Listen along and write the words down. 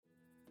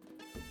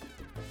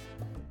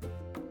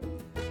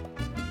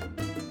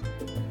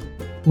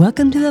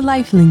Welcome to the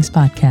Lifelinks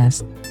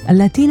Podcast, a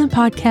Latina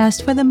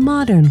podcast for the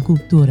modern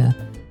cultura.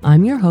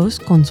 I'm your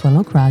host,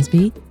 Consuelo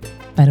Crosby,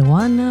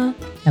 Peruana,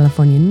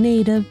 California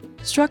native,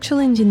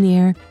 structural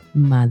engineer,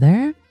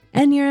 mother,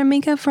 and your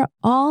amiga for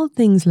all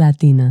things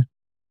Latina.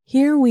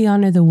 Here we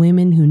honor the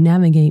women who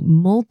navigate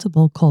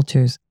multiple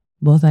cultures,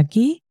 both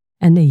aquí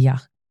and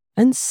allá,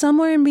 and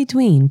somewhere in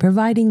between,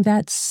 providing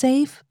that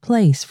safe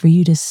place for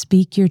you to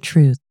speak your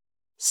truth,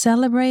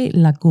 celebrate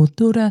la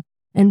cultura,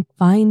 and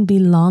find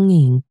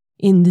belonging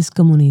in this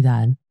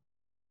comunidad.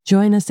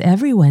 Join us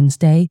every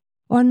Wednesday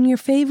on your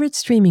favorite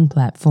streaming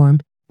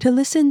platform to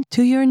listen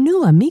to your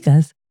new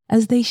amigas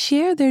as they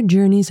share their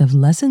journeys of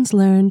lessons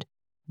learned,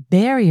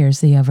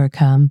 barriers they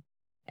overcome,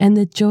 and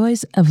the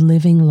joys of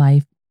living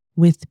life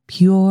with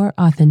pure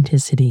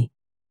authenticity.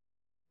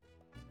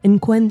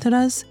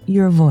 Encuentras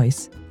your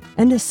voice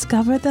and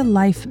discover the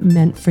life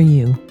meant for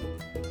you.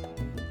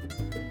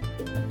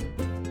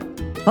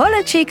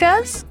 Hola,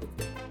 chicas!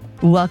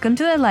 Welcome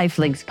to the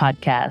Lifelinks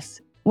Podcast,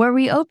 where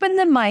we open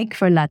the mic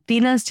for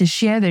Latinas to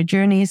share their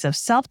journeys of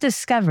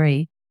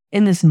self-discovery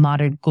in this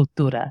modern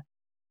cultura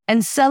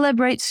and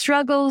celebrate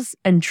struggles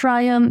and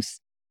triumphs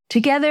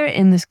together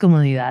in this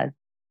comunidad.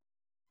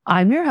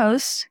 I'm your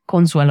host,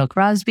 Consuelo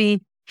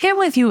Crosby, here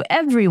with you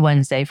every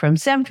Wednesday from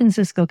San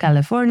Francisco,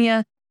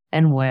 California,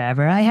 and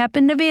wherever I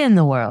happen to be in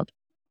the world.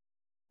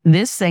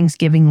 This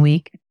Thanksgiving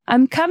week,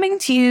 I'm coming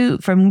to you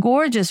from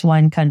gorgeous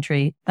wine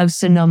country of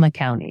Sonoma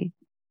County,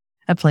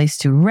 a place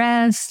to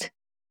rest,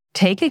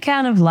 take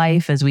account of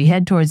life as we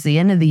head towards the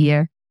end of the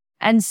year,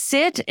 and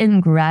sit in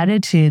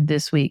gratitude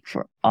this week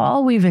for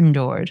all we've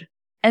endured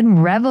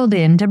and reveled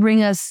in to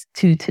bring us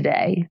to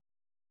today.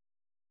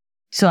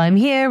 So I'm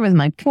here with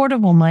my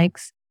portable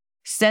mics,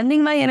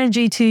 sending my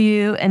energy to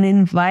you and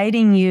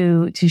inviting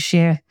you to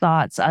share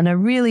thoughts on a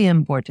really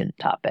important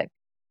topic.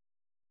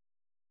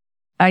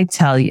 I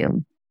tell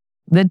you,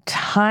 the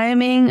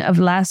timing of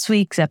last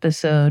week's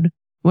episode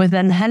with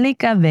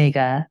Angelica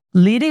Vega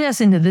leading us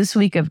into this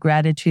week of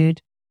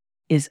gratitude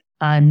is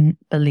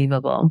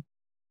unbelievable.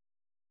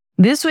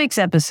 This week's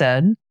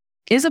episode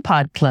is a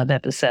Pod Club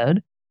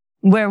episode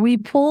where we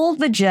pull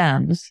the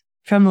gems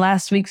from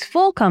last week's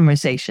full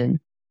conversation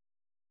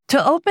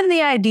to open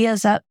the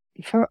ideas up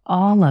for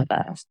all of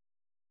us.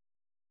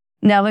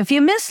 Now, if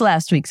you missed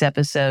last week's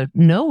episode,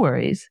 no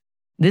worries.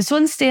 This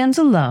one stands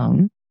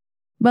alone,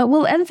 but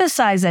we'll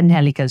emphasize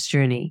Angelica's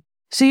journey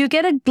so you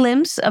get a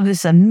glimpse of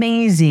this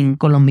amazing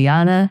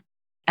Colombiana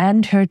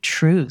and her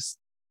truth.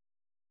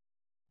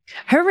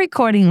 Her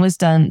recording was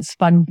done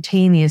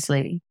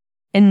spontaneously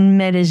in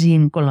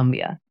Medellin,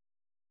 Colombia,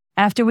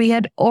 after we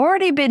had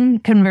already been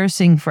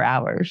conversing for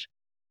hours.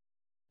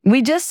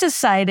 We just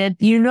decided,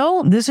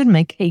 this would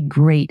make a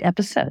great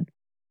episode.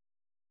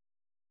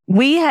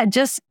 We had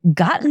just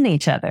gotten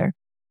each other,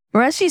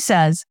 or as she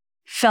says,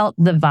 felt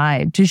the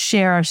vibe to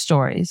share our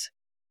stories.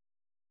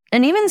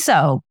 And even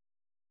so,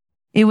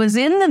 it was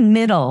in the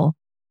middle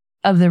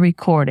of the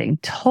recording,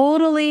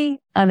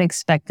 totally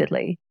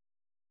unexpectedly,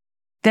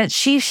 that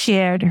she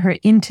shared her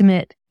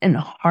intimate and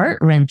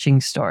heart-wrenching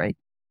story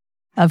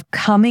of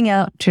coming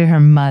out to her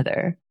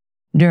mother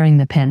during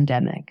the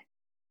pandemic.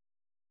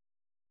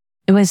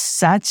 It was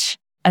such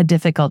a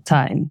difficult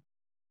time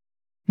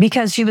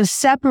because she was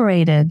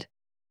separated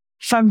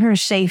from her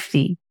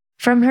safety,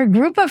 from her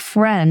group of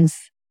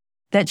friends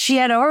that she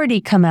had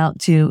already come out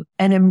to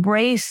and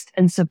embraced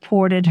and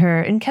supported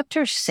her and kept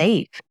her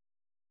safe.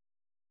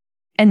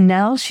 And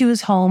now she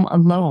was home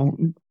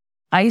alone,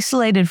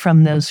 isolated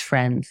from those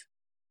friends,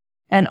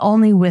 and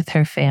only with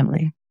her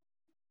family.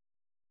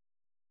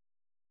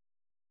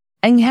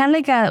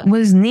 Angelica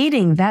was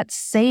needing that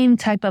same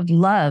type of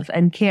love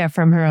and care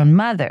from her own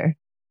mother.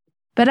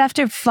 But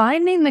after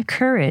finding the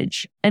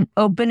courage and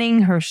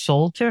opening her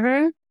soul to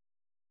her,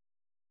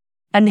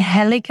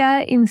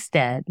 Angelica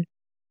instead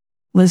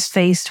was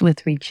faced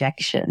with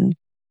rejection,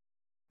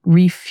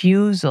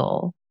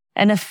 refusal,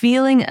 and a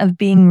feeling of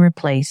being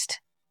replaced.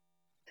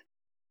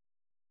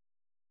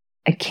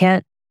 I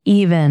can't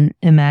even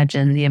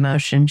imagine the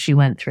emotion she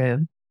went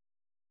through.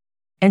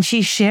 And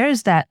she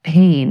shares that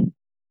pain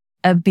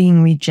of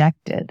being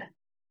rejected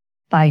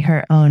by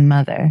her own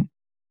mother.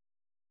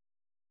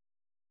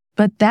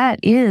 But that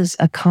is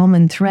a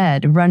common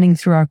thread running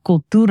through our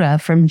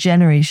cultura from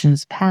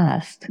generations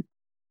past.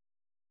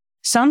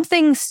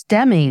 Something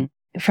stemming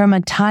from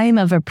a time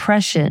of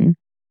oppression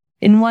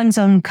in one's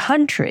own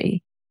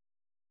country,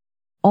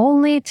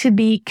 only to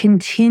be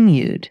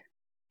continued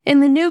in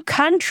the new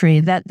country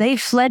that they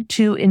fled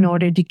to in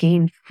order to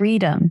gain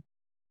freedom.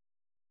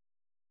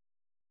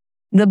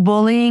 The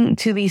bullying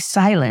to be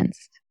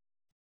silenced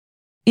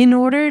in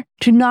order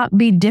to not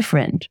be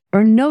different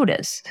or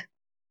noticed,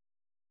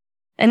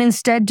 and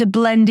instead to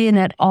blend in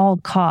at all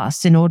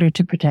costs in order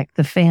to protect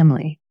the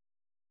family.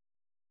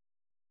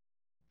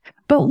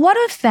 But what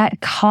if that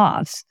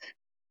cost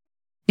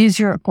is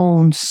your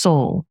own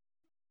soul,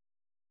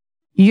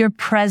 your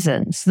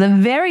presence, the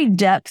very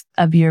depth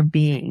of your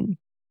being?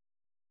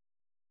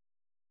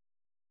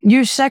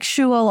 Your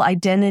sexual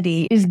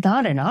identity is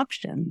not an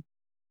option.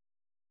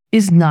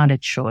 is not a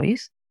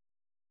choice.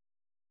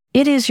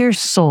 It is your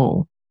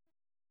soul.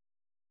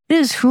 It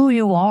is who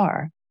you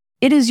are.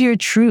 It is your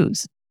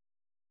truth.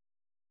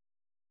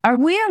 Are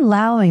we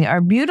allowing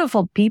our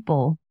beautiful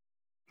people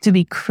to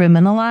be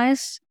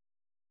criminalized,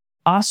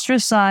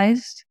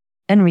 ostracized,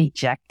 and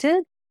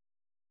rejected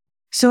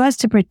so as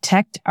to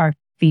protect our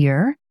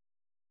fear?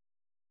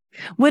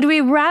 Would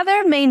we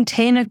rather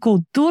maintain a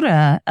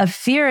cultura of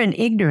fear and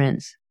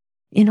ignorance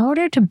in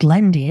order to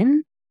blend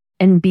in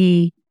and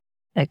be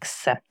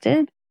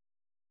accepted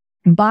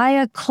by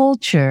a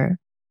culture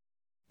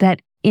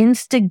that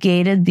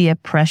instigated the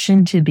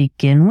oppression to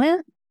begin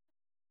with?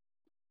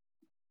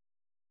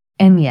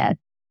 And yet,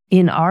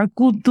 in our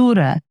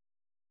cultura,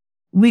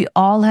 we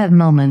all have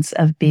moments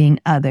of being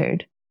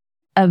othered,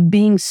 of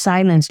being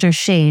silenced or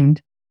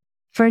shamed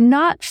for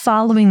not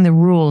following the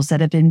rules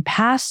that have been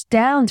passed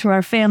down through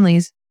our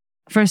families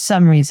for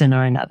some reason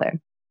or another.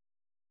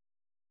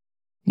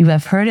 You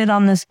have heard it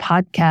on this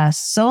podcast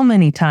so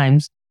many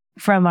times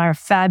from our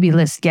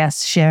fabulous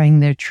guests sharing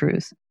their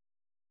truth.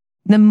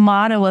 The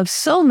motto of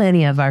so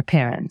many of our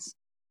parents,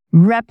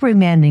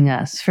 reprimanding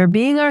us for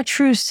being our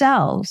true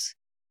selves,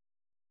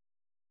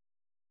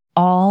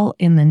 all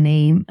in the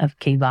name of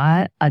que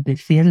va a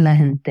decir la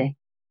gente.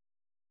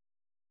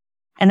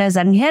 And as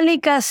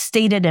Angelica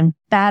stated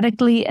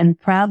emphatically and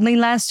proudly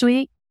last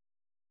week,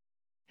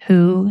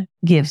 who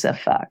gives a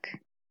fuck?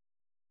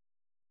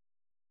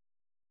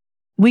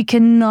 We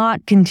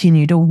cannot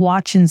continue to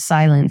watch in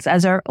silence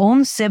as our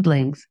own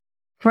siblings,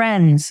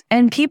 friends,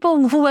 and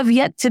people who have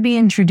yet to be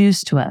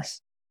introduced to us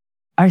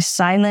are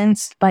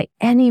silenced by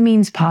any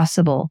means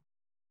possible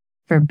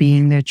for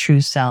being their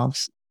true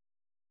selves.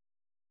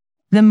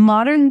 The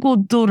modern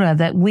cultura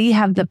that we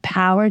have the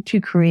power to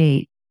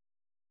create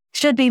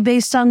should be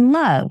based on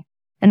love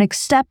and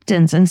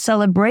acceptance and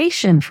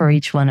celebration for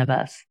each one of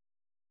us.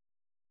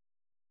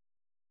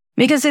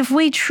 Because if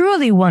we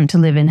truly want to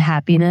live in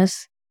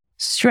happiness,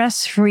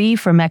 stress-free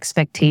from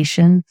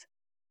expectations,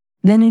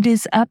 then it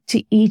is up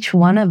to each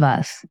one of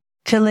us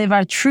to live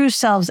our true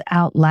selves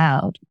out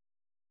loud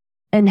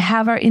and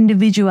have our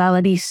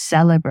individuality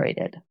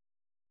celebrated.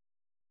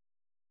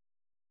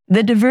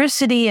 The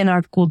diversity in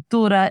our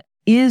cultura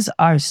is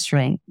our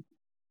strength.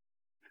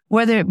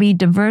 Whether it be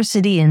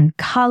diversity in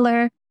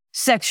color,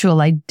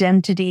 sexual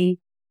identity,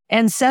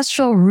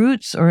 ancestral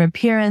roots, or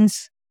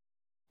appearance,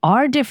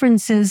 our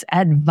differences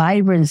add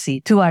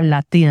vibrancy to our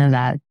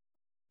Latinidad,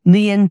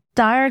 the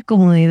entire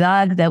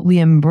comunidad that we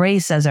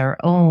embrace as our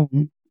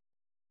own.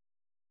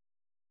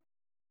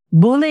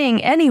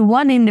 Bullying any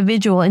one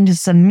individual into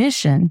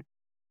submission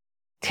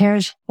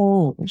tears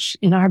holes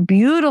in our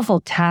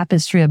beautiful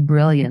tapestry of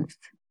brilliance,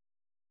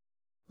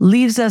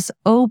 leaves us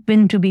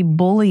open to be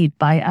bullied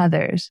by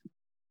others,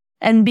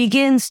 and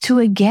begins to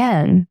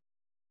again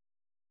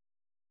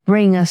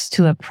bring us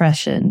to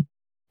oppression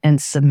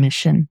and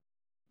submission.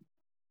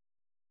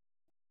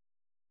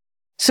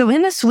 So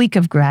in this week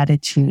of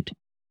gratitude,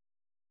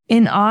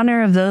 in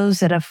honor of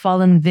those that have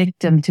fallen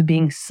victim to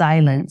being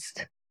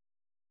silenced,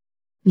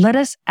 let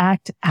us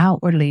act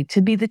outwardly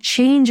to be the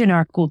change in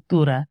our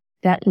cultura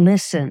that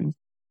listens,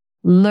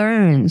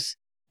 learns,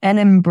 and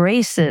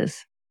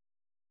embraces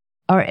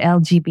our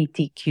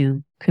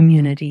LGBTQ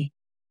community.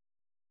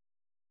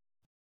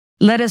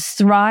 Let us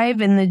thrive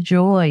in the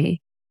joy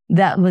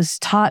that was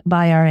taught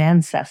by our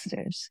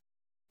ancestors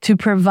to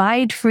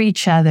provide for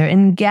each other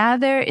and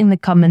gather in the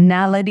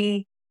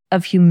commonality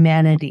of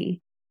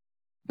humanity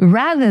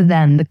rather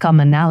than the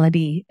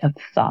commonality of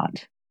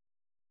thought.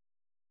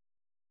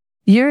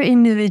 Your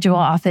individual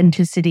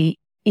authenticity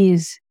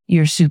is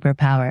your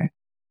superpower.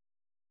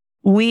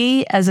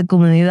 We as a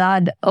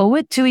comunidad owe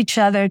it to each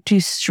other to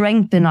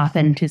strengthen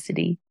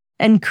authenticity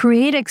and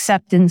create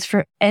acceptance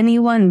for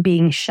anyone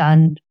being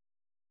shunned,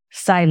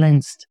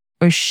 silenced,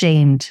 or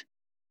shamed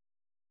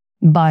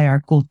by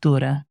our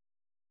cultura.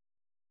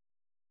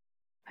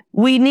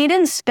 We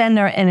needn't spend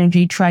our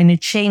energy trying to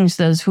change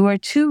those who are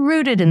too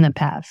rooted in the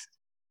past,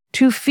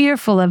 too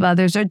fearful of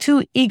others, or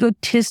too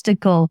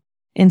egotistical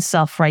in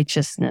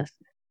self-righteousness.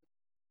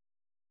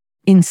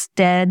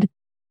 Instead,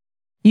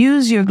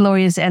 use your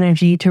glorious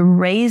energy to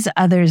raise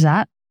others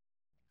up.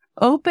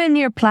 Open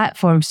your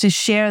platforms to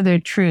share their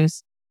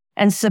truths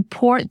and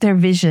support their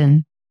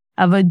vision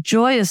of a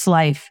joyous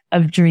life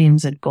of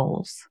dreams and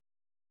goals.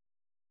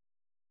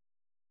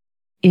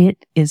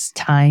 It is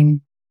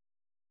time.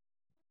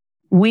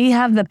 We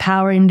have the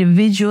power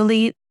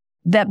individually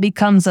that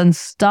becomes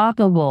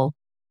unstoppable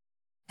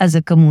as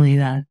a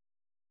comunidad.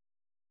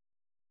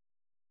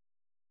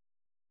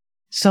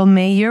 So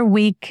may your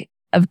week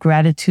of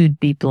gratitude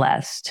be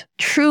blessed,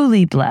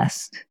 truly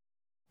blessed.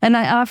 And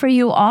I offer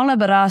you all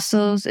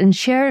abrazos and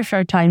cherish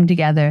our time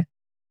together,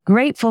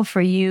 grateful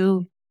for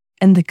you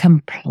and the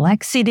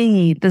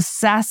complexity, the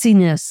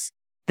sassiness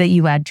that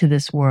you add to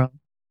this world.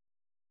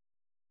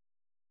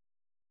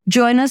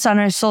 Join us on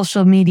our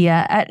social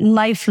media at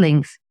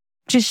Lifelinks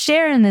to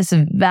share in this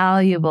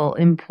valuable,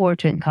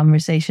 important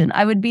conversation.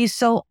 I would be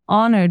so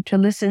honored to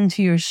listen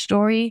to your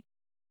story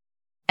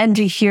and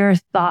to hear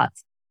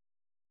thoughts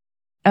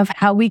of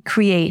how we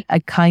create a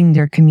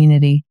kinder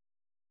community,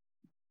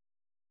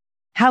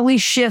 how we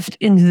shift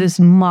into this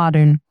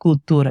modern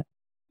cultura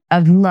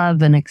of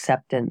love and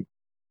acceptance.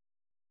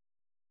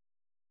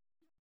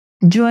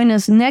 Join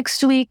us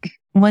next week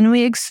when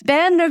we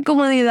expand our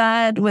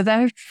comunidad with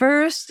our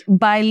first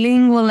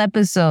bilingual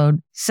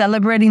episode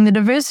celebrating the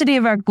diversity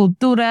of our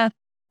cultura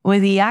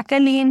with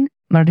Jacqueline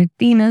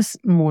Martinez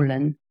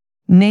Mullen,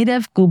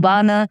 native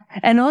Cubana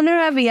and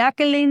owner of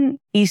Jacqueline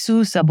y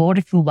su Sabor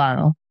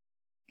Cubano,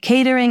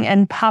 catering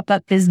and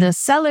pop-up business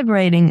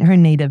celebrating her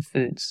native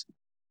foods.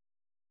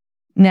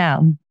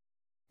 Now,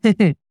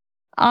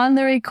 on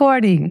the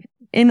recording,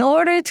 in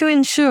order to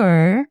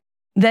ensure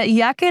that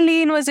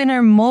Jacqueline was in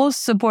her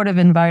most supportive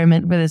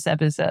environment for this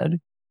episode,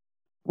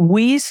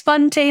 we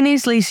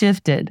spontaneously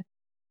shifted.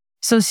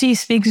 So she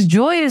speaks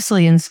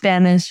joyously in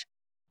Spanish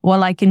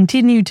while I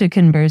continue to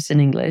converse in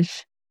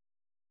English.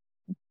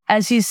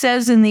 As she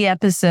says in the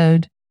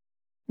episode,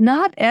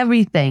 not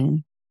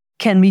everything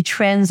can be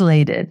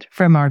translated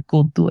from our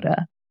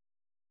cultura.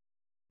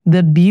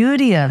 The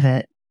beauty of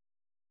it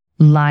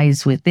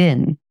lies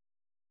within.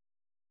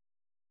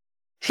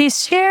 She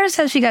shares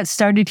how she got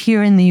started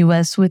here in the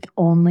U.S. with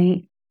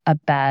only a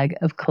bag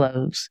of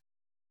clothes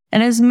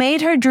and has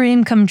made her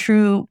dream come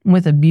true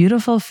with a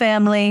beautiful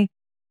family,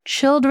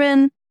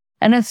 children,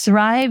 and a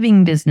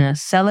thriving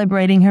business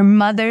celebrating her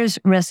mother's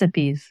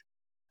recipes,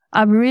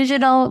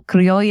 original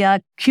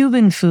criolla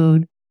Cuban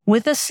food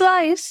with a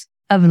slice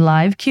of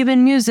live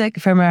Cuban music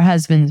from her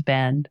husband's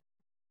band.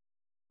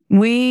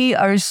 We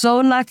are so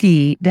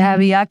lucky to have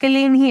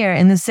Jacqueline here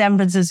in the San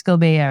Francisco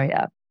Bay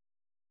Area.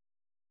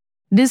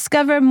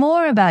 Discover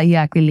more about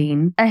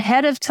Jacqueline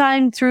ahead of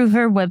time through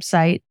her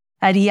website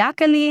at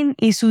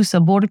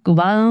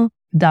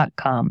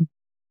jacquelineYsuSaborCubano.com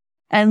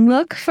and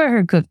look for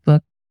her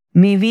cookbook,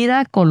 Mi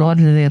Vida Color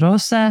de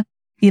Rosa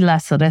y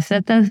las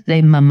Recetas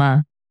de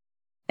Mamá.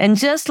 And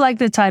just like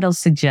the title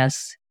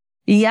suggests,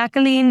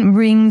 Jacqueline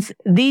brings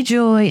the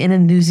joy and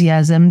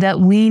enthusiasm that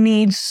we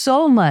need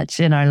so much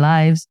in our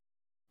lives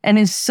and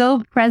is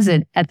so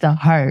present at the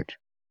heart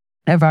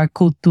of our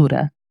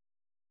cultura.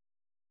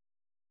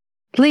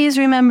 Please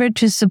remember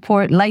to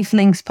support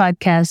LifeLinks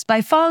podcast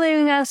by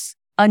following us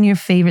on your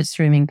favorite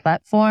streaming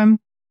platform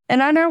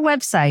and on our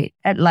website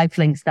at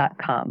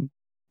lifelinks.com.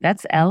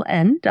 That's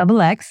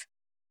LNXX.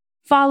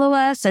 Follow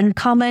us and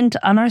comment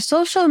on our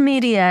social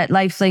media at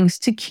LifeLinks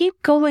to keep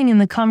going in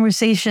the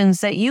conversations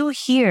that you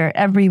hear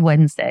every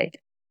Wednesday.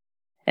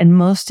 And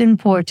most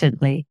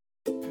importantly,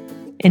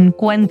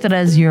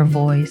 encuentras your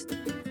voice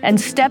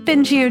and step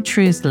into your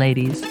truth,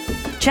 ladies.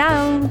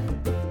 Ciao!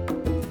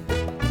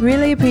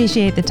 Really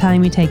appreciate the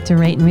time you take to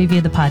rate and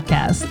review the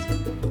podcast.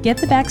 Get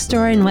the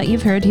backstory and what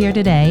you've heard here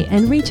today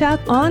and reach out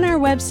on our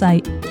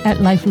website at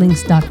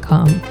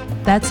lifelinks.com.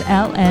 That's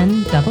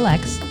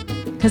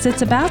LNXX, because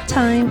it's about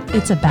time,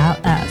 it's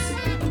about us.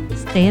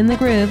 Stay in the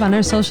groove on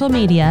our social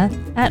media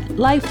at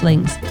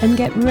LifeLinks and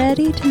get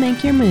ready to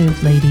make your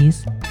move,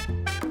 ladies.